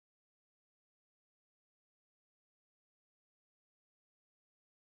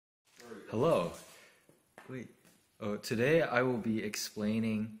Hello. Today I will be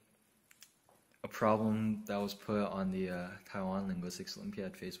explaining a problem that was put on the Taiwan Linguistics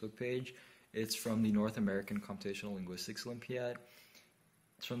Olympiad Facebook page. It's from the North American Computational Linguistics Olympiad.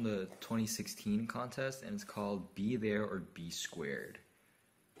 It's from the 2016 contest, and it's called Be There or Be Squared.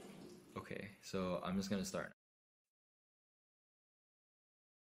 Okay, so I'm just going to start.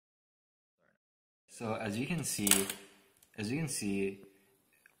 So as you can see,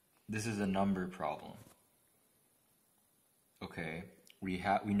 this is a number problem. Okay, we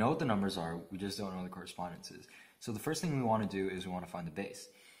know what the numbers are, we just don't know the correspondences. So the first thing we want to do is we want to find the base.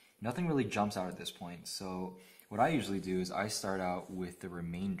 Nothing really jumps out at this point, so what I usually do is I start out with the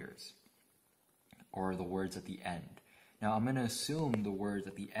remainders, or the words at the end. Now I'm going to assume the words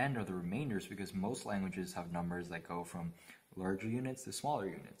at the end are the remainders because most languages have numbers that go from larger units to smaller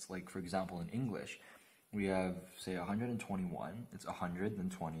units. Like for example in English, we have say 121, it's 100, then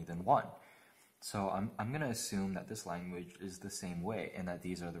 20, then 1. So I'm going to assume that this language is the same way and that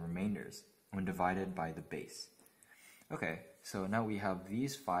these are the remainders when divided by the base. Okay, so now we have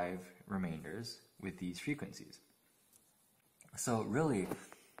these 5 remainders with these frequencies. So really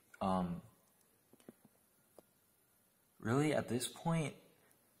at this point,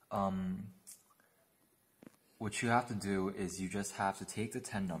 what you have to do is you just have to take the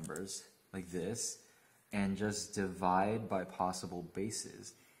 10 numbers like this and just divide by possible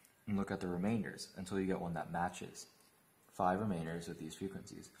bases and look at the remainders until you get one that matches. 5 remainders with these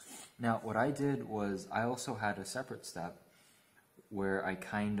frequencies. Now what I did was I also had a separate step where I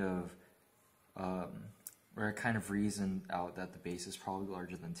kind of reasoned out that the base is probably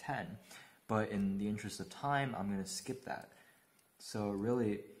larger than 10, but in the interest of time I'm going to skip that. So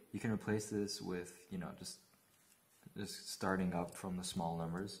really you can replace this with just starting up from the small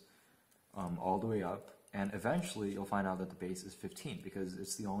numbers all the way up, and eventually you'll find out that the base is 15 because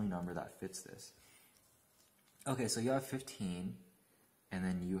it's the only number that fits this. Okay, so you have 15 and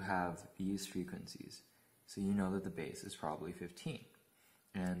then you have these frequencies. So you know that the base is probably 15.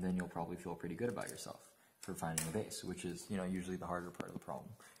 And then you'll probably feel pretty good about yourself for finding the base, which is, usually the harder part of the problem.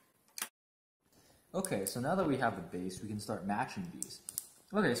 Okay, so now that we have the base, we can start matching these.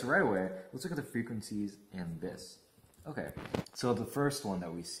 Okay, so right away, let's look at the frequencies in this. Okay, so the first one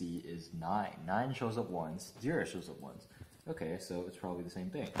that we see is 9. 9 shows up once, 0 shows up once. Okay, so it's probably the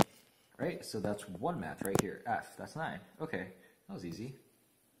same thing. Right, so that's one match right here, F, that's 9. Okay, that was easy.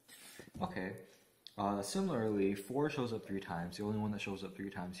 Okay, similarly, 4 shows up 3 times. The only one that shows up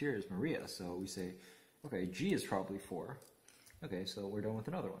 3 times here is Maria, so we say, okay, G is probably 4. Okay, so we're done with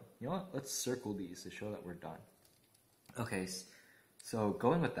another one. You know what, let's circle these to show that we're done. Okay, so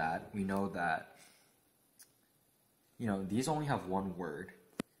going with that, we know that these only have one word,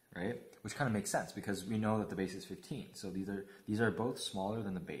 right? Which kind of makes sense because we know that the base is 15. So these are both smaller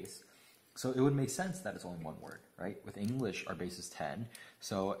than the base. So it would make sense that it's only one word, right? With English, our base is 10.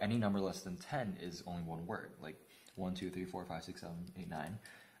 So any number less than 10 is only one word, like 1, 2, 3, 4, 5, 6, 7, 8, 9.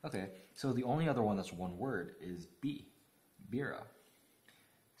 Okay, so the only other one that's one word is B, Bira.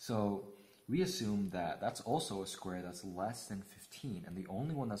 So we assume that that's also a square that's less than 15, and the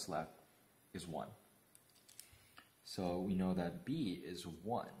only one that's left is 1. So we know that B is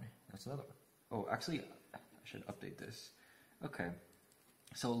 1. That's another one. Oh, actually, I should update this. Okay.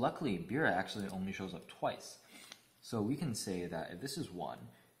 So luckily, Bira actually only shows up twice. So we can say that if this is 1,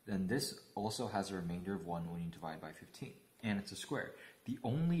 then this also has a remainder of 1 when you divide by 15. And it's a square. The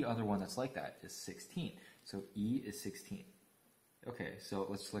only other one that's like that is 16. So E is 16. Okay, so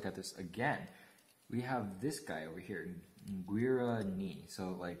let's look at this again. We have this guy over here, Guira Ni.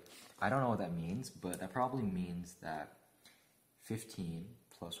 So I don't know what that means, but that probably means that 15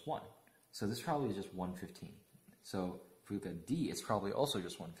 plus 1. So this probably is just 115. So if we look at D, it's probably also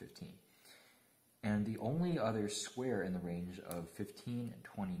just 115. And the only other square in the range of 15 and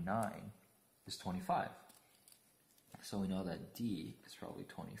 29 is 25. So we know that D is probably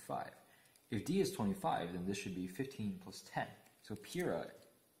 25. If D is 25, then this should be 15 plus 10. So Pira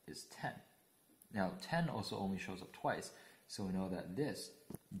is 10. Now 10 also only shows up twice, so we know that this,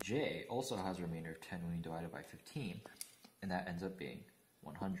 J, also has a remainder of 10 when you divide it by 15, and that ends up being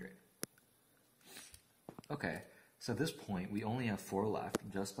 100. Okay, so at this point, we only have 4 left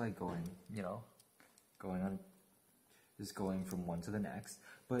just by going from one to the next,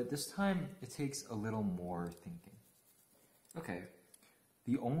 but this time it takes a little more thinking. Okay,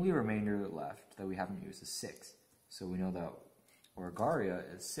 the only remainder left that we haven't used is 6, so we know that Orgaria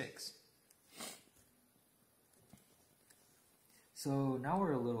is 6. So now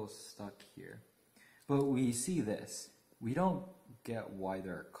we're a little stuck here, but we see this. We don't get why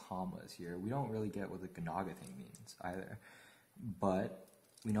there are commas here. We don't really get what the Ganaga thing means either. But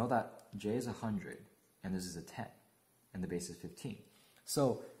we know that j is 100, and this is a 10, and the base is 15.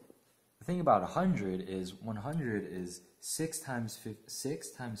 So the thing about 100 is 6 times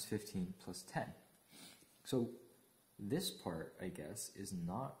 15 plus 10. So this part, I guess, is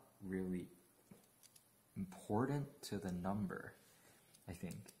not really important to the number, I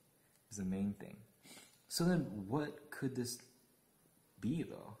think, is the main thing. So then what could this be,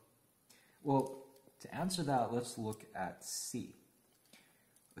 though? Well, to answer that, let's look at C.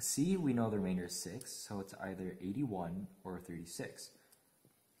 C, we know the remainder is 6, so it's either 81 or 36.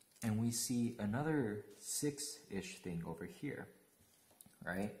 And we see another 6-ish thing over here,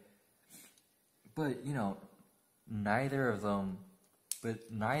 right? But, you know, neither of them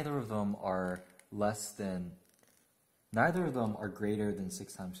are greater than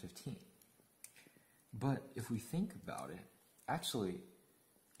 6 times 15. But if we think about it, actually,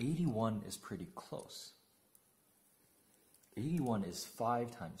 81 is pretty close. 81 is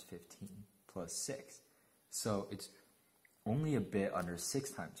 5 times 15 plus 6. So it's only a bit under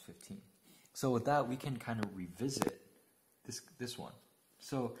 6 times 15. So with that, we can kind of revisit this one.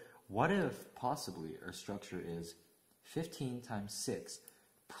 So what if possibly our structure is 15 times 6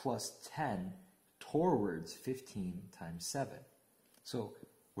 plus 10 towards 15 times 7? So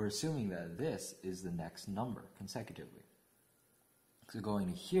we're assuming that this is the next number consecutively. So going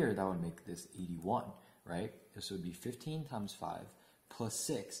to here, that would make this 81, right? This would be 15 times 5 plus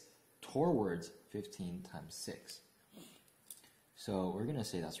 6 towards 15 times 6. So we're going to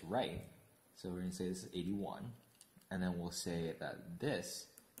say that's right. So we're going to say this is 81. And then we'll say that this,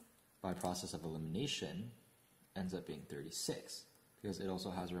 by process of elimination, ends up being 36, because it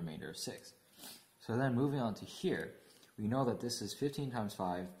also has a remainder of 6. So then moving on to here, we know that this is 15 times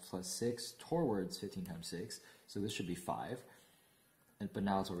 5 plus 6 towards 15 times 6. So this should be 5. But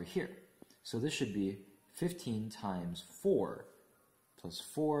now it's over here. So this should be 15 times 4 plus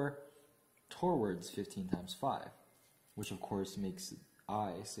 4 towards 15 times 5, which of course makes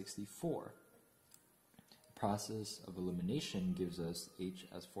I 64. The process of elimination gives us H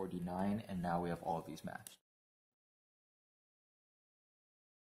as 49, and now we have all of these matched.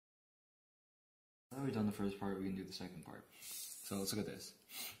 Now that we've done the first part, we can do the second part. So let's look at this.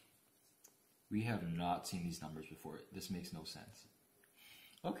 We have not seen these numbers before. This makes no sense.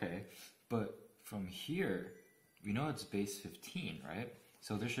 Okay, but from here, we know it's base 15, right?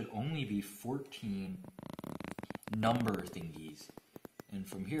 So there should only be 14 number thingies. And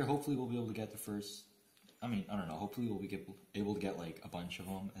from here, hopefully we'll be able to get the first, I don't know, hopefully we'll be able to get like a bunch of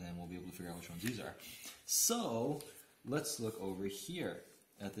them, and then we'll be able to figure out which ones these are. So let's look over here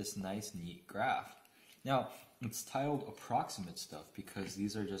at this nice, neat graph. Now, it's titled approximate stuff because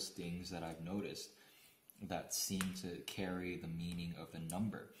these are just things that I've noticed that seem to carry the meaning of the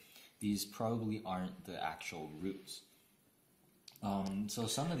number. These probably aren't the actual roots. So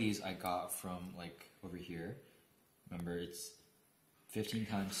some of these I got from like over here. Remember, it's 15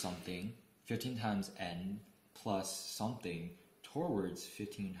 times something, 15 times n plus something towards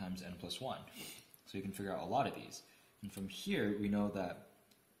 15 times n plus 1. So you can figure out a lot of these. And from here, we know that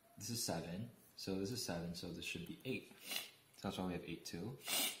this is 7, so this is 7, so this should be 8. So that's why we have 8 too.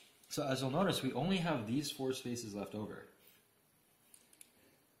 So as you'll notice, we only have these 4 spaces left over.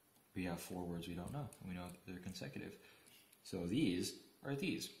 We have 4 words we don't know, and we know they're consecutive. So these are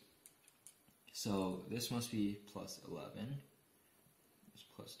these. So this must be plus 11, it's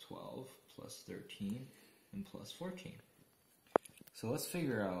plus 12, plus 13, and plus 14. So let's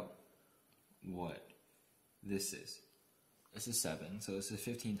figure out what this is. This is 7, so this is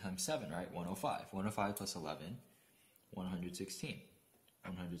 15 times 7, right? 105. 105 plus 11, 116.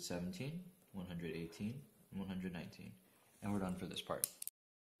 117, 118, and 119. And we're done for this part.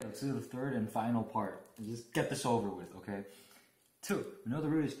 Let's do the third and final part. Just get this over with, okay? 2. We know the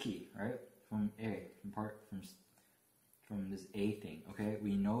root is key, right? From A, from this A thing, okay?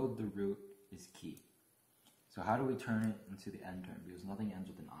 We know the root is key. So how do we turn it into the end term? Because nothing ends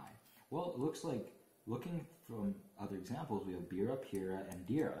with an I. Well, it looks like, looking from other examples, we have Bira, Pira, and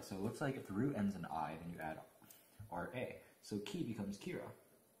Dira. So it looks like if the root ends in I, then you add RA. So key becomes Kira.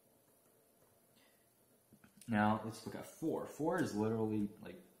 Now let's look at 4. 4 is literally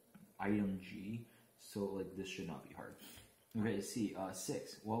like item G, so like this should not be hard. Okay, C.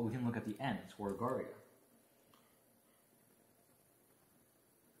 6. Well, we can look at the N. It's Wargaria.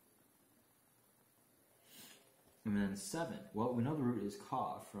 And then 7. Well, we know the root is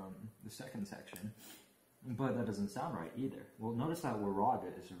Ka from the second section, but that doesn't sound right either. Well, notice that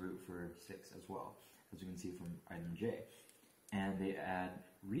Waraga is a root for 6 as well, as you can see from item J. And they add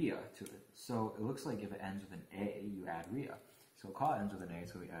Ria to it. So it looks like if it ends with an A, you add Ria. So Ka ends with an A,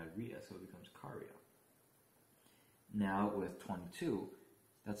 so we add Ria, so it becomes Karia. Now with 22,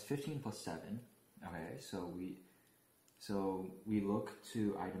 that's 15 plus 7. Okay, so we look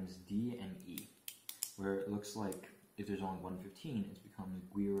to items D and E, where it looks like if there's only one 15, it becomes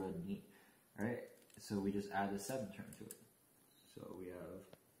guira ni, right? So we just add the 7 term to it. So we have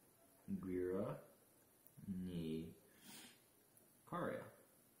guira ni karya.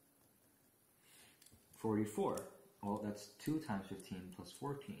 44. Well, that's 2 times 15 plus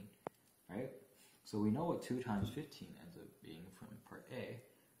 14, right? So we know what 2 times 15 ends up being from part A,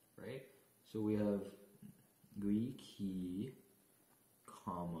 right? So we have gui ki,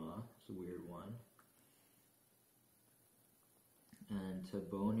 comma, it's a weird one, and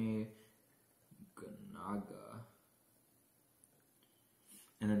tabone ganaga.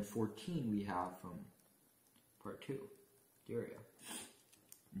 And then 14 we have from part 2, Daria.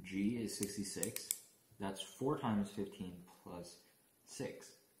 G is 66. That's 4 times 15 plus 6.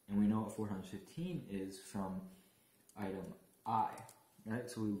 And we know what 4 times 15 is from item I. Right?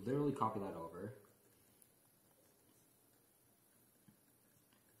 So we literally copy that over.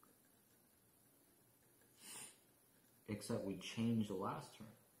 Except we change the last term.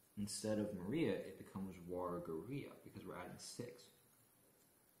 Instead of Maria, it becomes Wargaria because we're adding 6.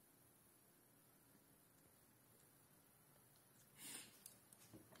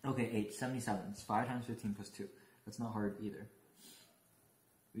 Okay, 8, 77. It's 5 times 15 plus 2. That's not hard either.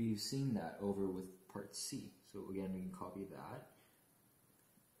 We've seen that over with part C. So again, we can copy that.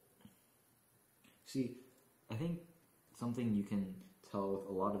 See, I think something you can tell with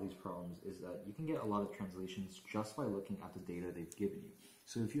a lot of these problems is that you can get a lot of translations just by looking at the data they've given you.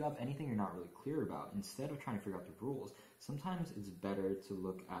 So if you have anything you're not really clear about, instead of trying to figure out the rules, sometimes it's better to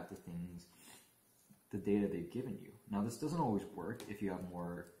look at the data they've given you. Now, this doesn't always work if you have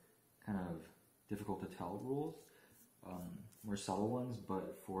more kind of difficult to tell rules, more subtle ones,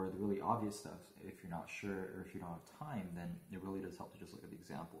 but for the really obvious stuff, if you're not sure or if you don't have time, then it really does help to just look at the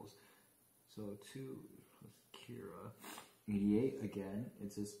examples. So 2 plus Kira, 88 again,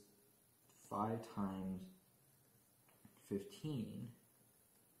 it's just 5 times 15,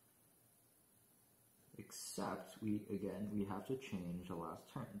 except we have to change the last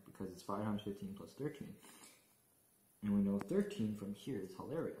term because it's 5 times 15 plus 13. And we know 13 from here is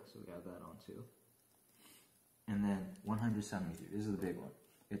Hilaria, so we add that on too. And then 173, this is the big one.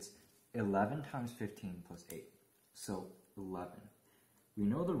 It's 11 times 15 plus 8, so 11. We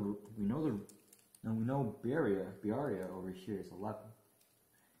know Biaria over here is 11.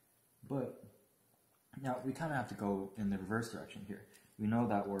 But now we kind of have to go in the reverse direction here. We know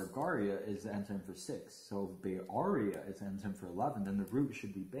that Wargaria is the end term for 6, so if Bearia is the end term for 11, then the root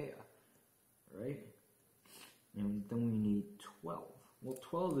should be Bea, right? And then we need 12. Well,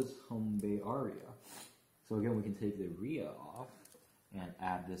 12 is Bearia. So again, we can take the Ria off and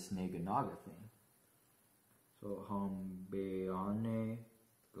add this Neganaga thing. So Beane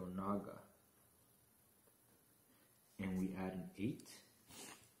Gonaga. And we add an 8.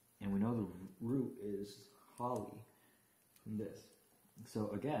 And we know the root is Holly from this.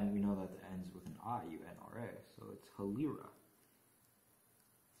 So again, we know that it ends with an I, U-N-R-A. So it's Halira.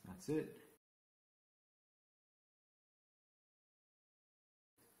 That's it.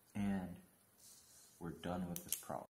 And we're done with this problem.